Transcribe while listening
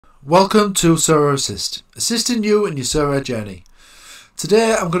Welcome to Sorare Assist, assisting you in your Sorare journey.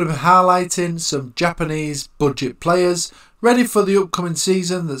 Today I'm going to be highlighting some Japanese budget players ready for the upcoming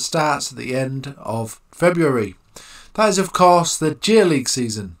season that starts at the end of February. That is of course the J League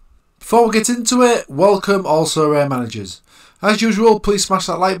season. Before we get into it, welcome all Sorare managers. As usual, please smash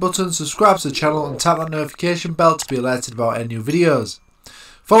that like button, subscribe to the channel and tap that notification bell to be alerted about any new videos.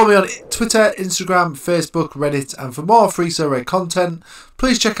 Follow me on Twitter, Instagram, Facebook, Reddit, and for more free Sorare content,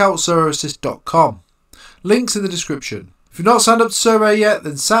 please check out SorareAssist.com. Links in the description. If you've not signed up to Sorare yet,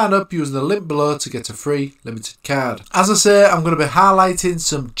 then sign up using the link below to get a free limited card. As I say, I'm going to be highlighting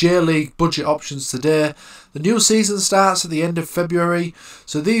some J League budget options today. The new season starts at the end of February,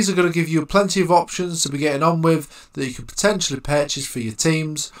 so these are going to give you plenty of options to be getting on with that you can potentially purchase for your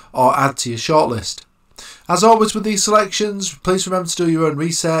teams or add to your shortlist. As always with these selections, please remember to do your own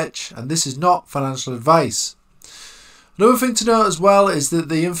research, and this is not financial advice. Another thing to note as well is that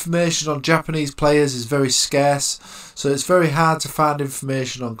the information on Japanese players is very scarce, so it's very hard to find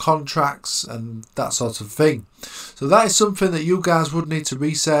information on contracts and that sort of thing. So that is something that you guys would need to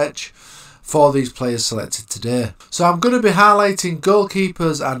research for these players selected today. So I'm going to be highlighting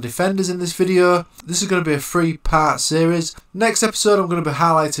goalkeepers and defenders in this video. This is going to be a 3-part series. Next episode I'm going to be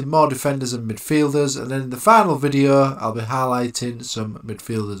highlighting more defenders and midfielders, and then in the final video I'll be highlighting some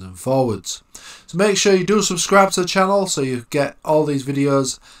midfielders and forwards. So make sure you do subscribe to the channel so you get all these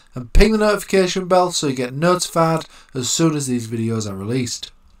videos, and ping the notification bell so you get notified as soon as these videos are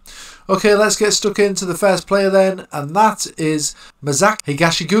released. Okay, let's get stuck into the first player then, and that is Masaki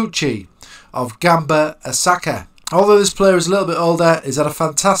Higashiguchi of Gamba Osaka. Although this player is a little bit older, he's had a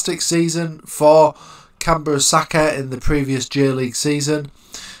fantastic season for Gamba Osaka in the previous J League season,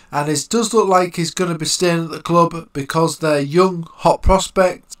 and it does look like he's going to be staying at the club because their young hot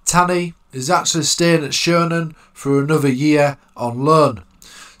prospect Tani is actually staying at Shonan for another year on loan.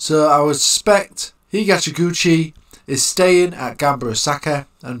 So I would suspect Higashiguchi is staying at Gamba Osaka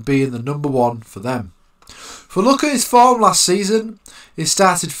and being the #1 for them. If we look at his form last season, he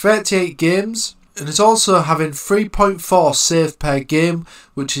started 38 games and is also having 3.4 saved per game,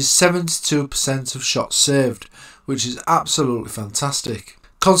 which is 72% of shots saved, which is absolutely fantastic.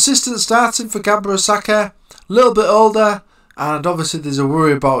 Consistent starting for Gamba Osaka, a little bit older, and obviously there's a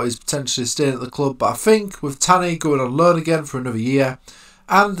worry about his potentially staying at the club, but I think with Tani going on loan again for another year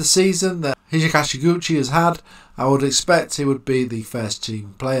and the season that Higashiguchi has had, I would expect he would be the first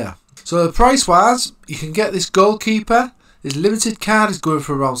team player. So price wise, you can get this goalkeeper. His limited card is going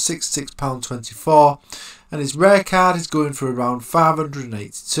for around £66.24 and his rare card is going for around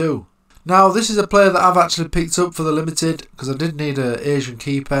 £582. Now this is a player that I've actually picked up for the limited because I did need an Asian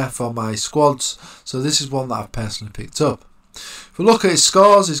keeper for my squads, so this is one that I've personally picked up. If we look at his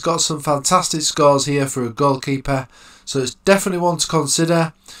scores, he's got some fantastic scores here for a goalkeeper, so it's definitely one to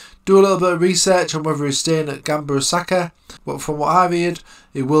consider. Do a little bit of research on whether he's staying at Gamba Osaka, but from what I've heard,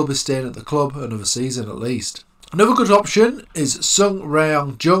 he will be staying at the club another season at least. Another good option is Sung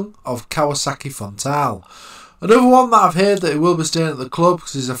Ryong Jung of Kawasaki Frontale. Another one that I've heard that he will be staying at the club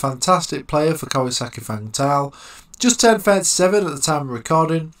because he's a fantastic player for Kawasaki Frontale. Just turned 37 at the time of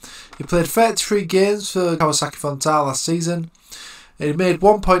recording. He played 33 games for Kawasaki Frontale last season. He made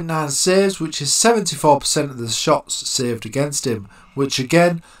 1.9 saves, which is 74% of the shots saved against him, which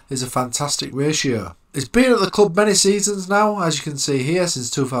again is a fantastic ratio. He's been at the club many seasons now, as you can see here, since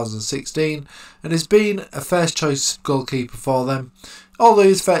 2016, and he's been a first choice goalkeeper for them. Although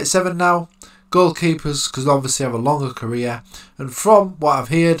he's 37 now, goalkeepers can obviously have a longer career, and from what I've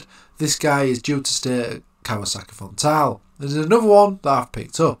heard, this guy is due to stay at Kawasaki Frontale. There's another one that I've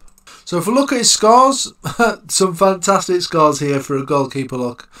picked up. So if we look at his scores, some fantastic scores here for a goalkeeper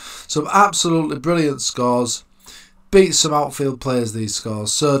look. Some absolutely brilliant scores. Beats some outfield players, these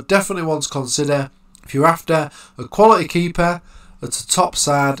scores. So definitely one to consider if you're after a quality keeper at a top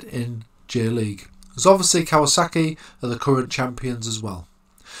side in J League. Because obviously Kawasaki are the current champions as well.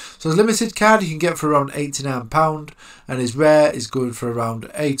 So his limited card you can get for around £89 and his rare is going for around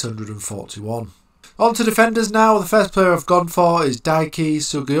 £841. On to defenders now. The first player I've gone for is Daiki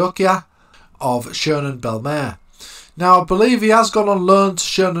Sugioka of Shonan Bellmare. Now I believe he has gone on loan to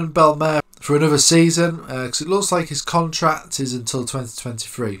Shonan Bellmare for another season because it looks like his contract is until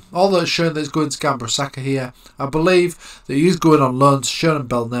 2023. Although it's shown that he's going to Gamba Osaka here, I believe that he's going on loan to Shonan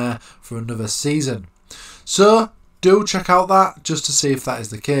Bellmare for another season. So do check out that just to see if that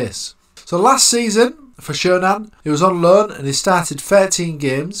is the case. So last season for Shonan, he was on loan and he started 13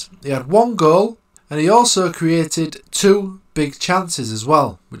 games. He had 1 goal. And he also created 2 big chances as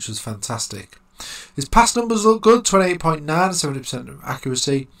well, which was fantastic. His pass numbers look good, 28.9 and 70%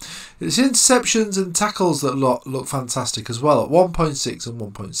 accuracy. His interceptions and tackles that look fantastic as well, at 1.6 and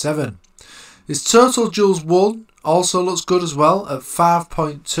 1.7. His total duels won also looks good as well, at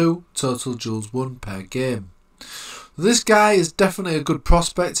 5.2 total duels won per game. This guy is definitely a good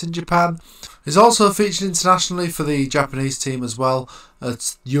prospect in Japan. He's also featured internationally for the Japanese team as well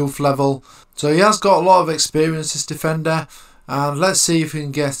at youth level. So he has got a lot of experience, this defender. And let's see if he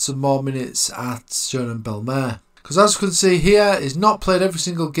can get some more minutes at Shonan Bellmare. Because as you can see here, he's not played every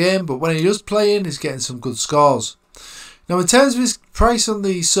single game, but when he does play in, he's getting some good scores. Now in terms of his price on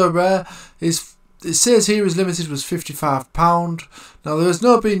the Sorare, it says here his limited was £55. Now there has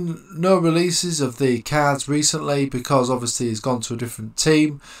been no releases of the cards recently because obviously he's gone to a different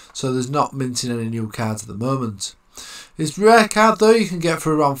team, so there's not minting any new cards at the moment. His rare card though you can get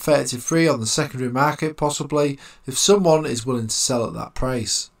for around 33 on the secondary market possibly, if someone is willing to sell at that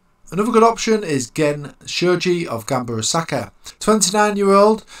price. Another good option is Gen Shoji of Gamba Osaka.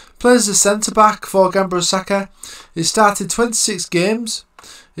 29-year-old, plays as a centre back for Gamba Osaka. He started 26 games.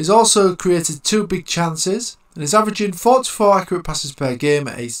 He's also created 2 big chances and is averaging 44 accurate passes per game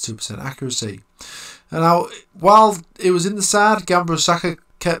at 82% accuracy. And now, while he was in the side, Gamba Osaka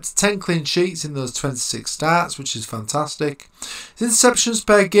kept 10 clean sheets in those 26 starts, which is fantastic. His interceptions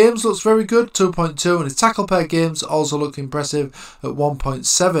per games looks very good, 2.2, and his tackle per games also look impressive at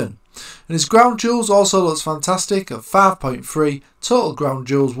 1.7. And his ground duels also looks fantastic at 5.3 total ground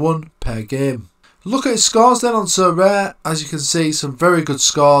duels won per game. Look at his scores then on Sorare. As you can see, some very good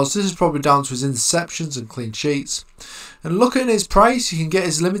scores. This is probably down to his interceptions and clean sheets. And looking at his price, you can get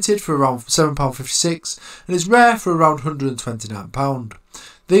his limited for around £7.56 and his rare for around £129.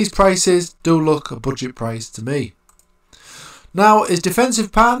 These prices do look a budget price to me. Now his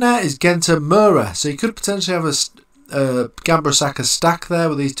defensive partner is Genta Mura, so you could potentially have a Gamba Osaka stack there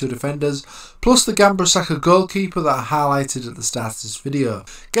with these 2 defenders, plus the Gamba Osaka goalkeeper that I highlighted at the start of this video.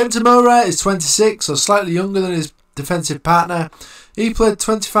 Genta Mura is 26, so slightly younger than his defensive partner. He played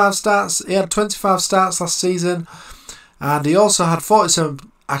 25 starts. He had 25 starts last season, and he also had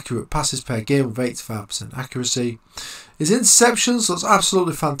 47 accurate passes per game with 85% accuracy. His interceptions looks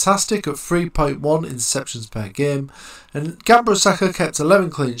absolutely fantastic at 3.1 interceptions per game, and Gamba Osaka kept 11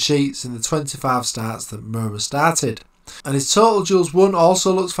 clean sheets in the 25 starts that Mura started. And his total duels won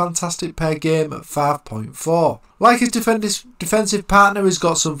also looks fantastic per game at 5.4. Like his defensive partner, he's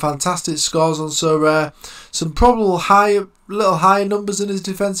got some fantastic scores on Sorare, some probably little higher numbers than his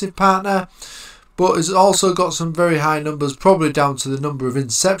defensive partner, but he's also got some very high numbers, probably down to the number of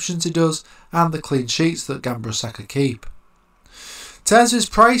interceptions he does and the clean sheets that Gamba Osaka keep. In terms of his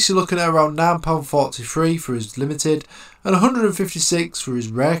price, you're looking at around £9.43 for his limited and £156 for his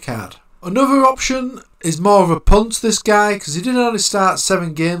rare card. Another option is more of a punt, this guy, because he did only start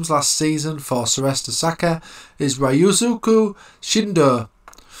 7 games last season for Sorare Osaka, is Ryusuke Shindo.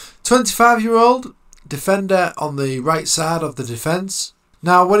 25-year-old defender on the right side of the defence.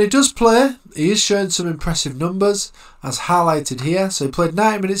 Now when he does play, he is showing some impressive numbers as highlighted here. So he played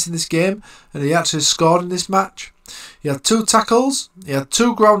 90 minutes in this game and he actually scored in this match. He had 2 tackles, he had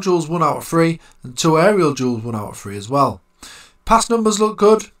 2 ground duels 1 out of 3 and 2 aerial duels 1 out of 3 as well. Pass numbers look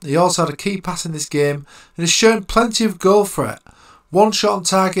good. He also had a key pass in this game and is showing plenty of goal threat. 1 shot on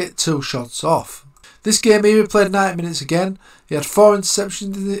target, 2 shots off. This game here he played 90 minutes again. He had 4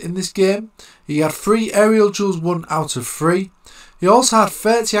 interceptions in this game. He had 3 aerial duels 1 out of 3. He also had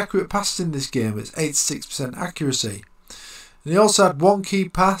 30 accurate passes in this game. It's 86% accuracy. And he also had 1 key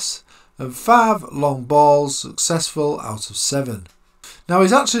pass and 5 long balls successful out of 7. Now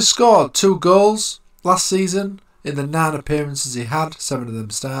he's actually scored 2 goals last season in the 9 appearances he had, 7 of them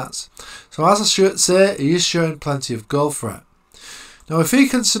starts. So as I should say, he is showing plenty of goal threat. Now if he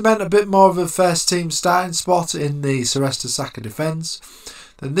can cement a bit more of a first team starting spot in the Sorare Osaka defence,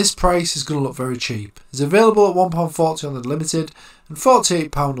 then this price is going to look very cheap. It's available at £1.40 on the limited and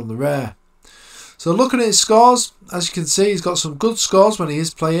 £48 on the rare. So looking at his scores, as you can see, he's got some good scores when he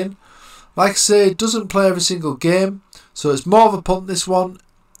is playing. Like I say, he doesn't play every single game, so it's more of a punt this one,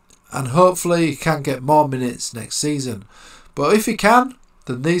 and hopefully he can get more minutes next season. But if he can,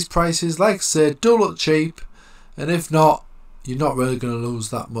 then these prices, like I say, do look cheap, and if not, you're not really going to lose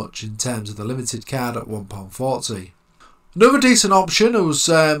that much in terms of the limited card at £1.40. Another decent option who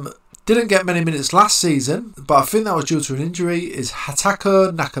didn't get many minutes last season, but I think that was due to an injury, is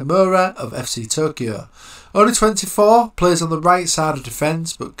Hatako Nakamura of FC Tokyo. Only 24, plays on the right side of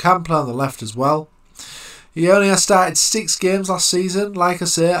defence, but can play on the left as well. He only has started 6 games last season. Like I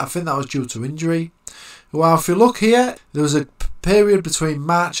say, I think that was due to injury. Well, if you look here, there was a period between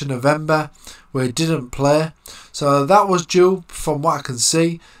March and November where he didn't play. So that was due, from what I can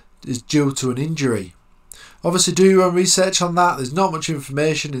see, is due to an injury. Obviously do your own research on that. There's not much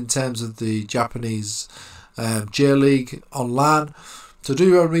information in terms of the Japanese J League online. So do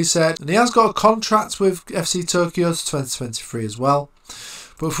your own research. And he has got a contract with FC Tokyo to 2023 as well.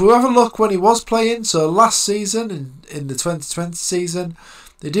 But if we have a look when he was playing, so last season, in the 2020 season,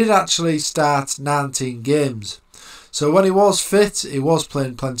 they did actually start 19 games. So when he was fit, he was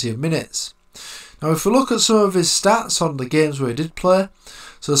playing plenty of minutes. Now if we look at some of his stats on the games where he did play,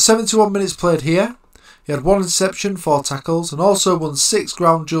 so 71 minutes played here. He had 1 interception, 4 tackles, and also won 6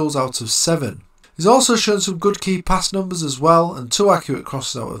 ground duels out of 7. He's also shown some good key pass numbers as well, and 2 accurate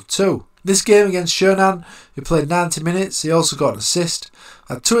crosses out of 2. This game against Shonan, he played 90 minutes, he also got an assist,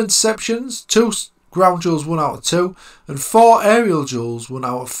 had 2 interceptions, 2 ground duels 1 out of 2, and 4 aerial duels 1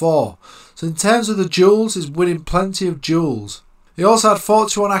 out of 4. So in terms of the duels, he's winning plenty of duels. He also had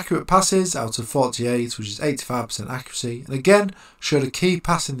 41 accurate passes out of 48, which is 85% accuracy, and again showed a key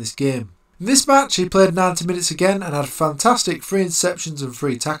pass in this game. In this match he played 90 minutes again and had fantastic 3 interceptions and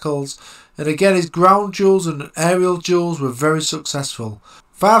 3 tackles, and again his ground duels and aerial duels were very successful.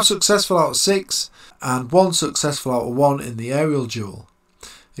 5 successful out of 6 and 1 successful out of 1 in the aerial duel.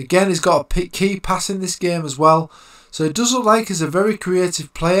 Again he's got a key pass in this game as well, so it does look like he's a very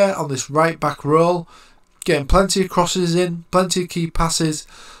creative player on this right back role, getting plenty of crosses in, plenty of key passes,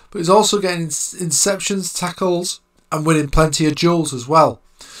 but he's also getting interceptions, tackles and winning plenty of duels as well.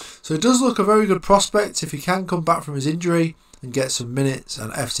 So it does look a very good prospect if he can come back from his injury and get some minutes at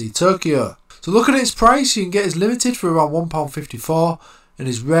FC Tokyo. So looking at his price, you can get his limited for around £1.54 and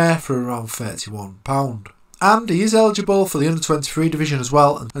his rare for around £31. And he is eligible for the under 23 division as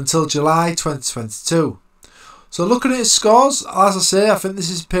well until July 2022. So looking at his scores, as I say, I think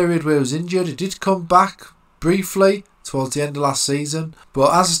this is a period where he was injured. He did come back briefly towards the end of last season,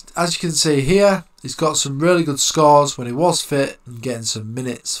 but as you can see here, he's got some really good scores when he was fit and getting some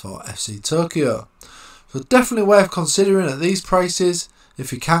minutes for FC Tokyo. So definitely worth considering at these prices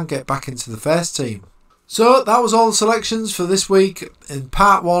if you can get back into the first team. So that was all the selections for this week in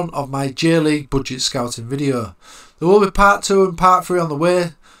part 1 of my J League budget scouting video. There will be part 2 and part 3 on the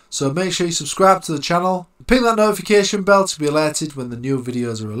way, so make sure you subscribe to the channel and ping that notification bell to be alerted when the new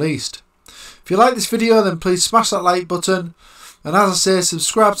videos are released. If you like this video, then please smash that like button, and as I say,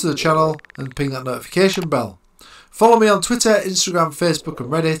 subscribe to the channel and ping that notification bell. Follow me on Twitter, Instagram, Facebook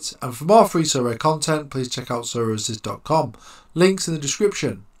and Reddit, and for more free Sorare content, please check out SorareAssist.com. Links in the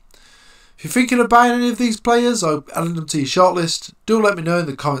description. If you're thinking of buying any of these players or adding them to your shortlist, do let me know in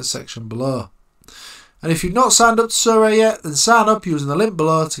the comments section below. And if you've not signed up to Sorare yet, then sign up using the link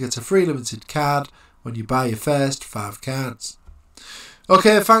below to get a free limited card when you buy your first 5 cards.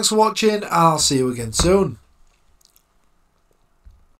 Okay, thanks for watching and I'll see you again soon.